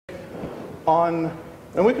on,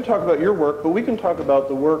 and we can talk about your work, but we can talk about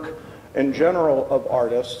the work in general of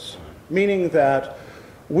artists, meaning that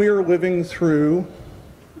we're living through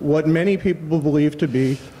what many people believe to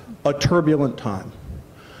be a turbulent time.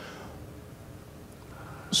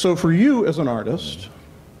 So for you as an artist,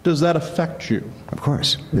 does that affect you? Of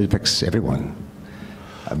course, it affects everyone.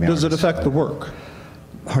 I mean, does it affect the work?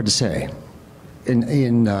 Hard to say.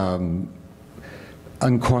 In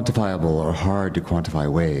unquantifiable or hard to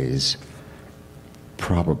quantify ways,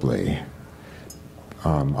 probably.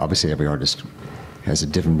 Obviously, every artist has a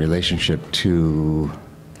different relationship to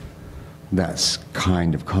that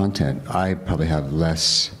kind of content. I probably have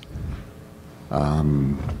less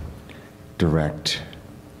direct.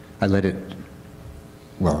 I let it.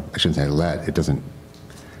 Well, I shouldn't say let. It doesn't.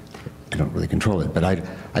 I don't really control it, but I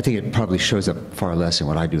think it probably shows up far less in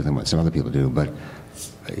what I do than what some other people do. But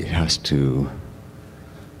it has to.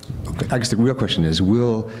 I guess the real question is: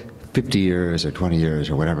 will 50 years or 20 years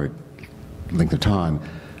or whatever length of time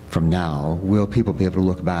from now, will people be able to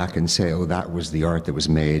look back and say, "Oh, that was the art that was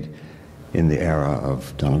made in the era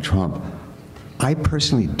of Donald Trump"? I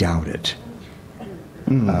personally doubt it.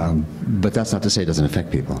 But that's not to say it doesn't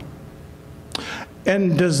affect people.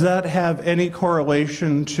 And does that have any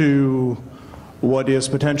correlation to what is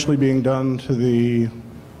potentially being done to the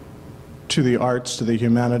arts, to the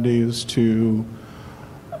humanities, to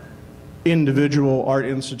individual art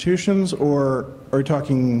institutions, or are you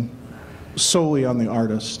talking solely on the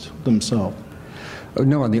artists themselves? Oh,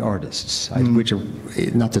 no, on the artists, which are,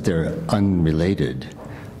 not that they're unrelated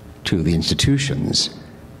to the institutions,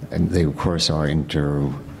 and they of course are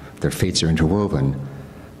their fates are interwoven.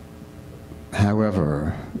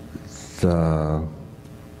 However, the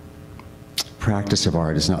practice of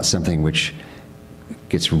art is not something which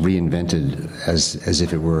gets reinvented as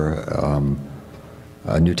if it were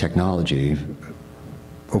a new technology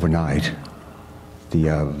overnight.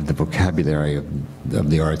 The vocabulary of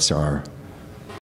the arts are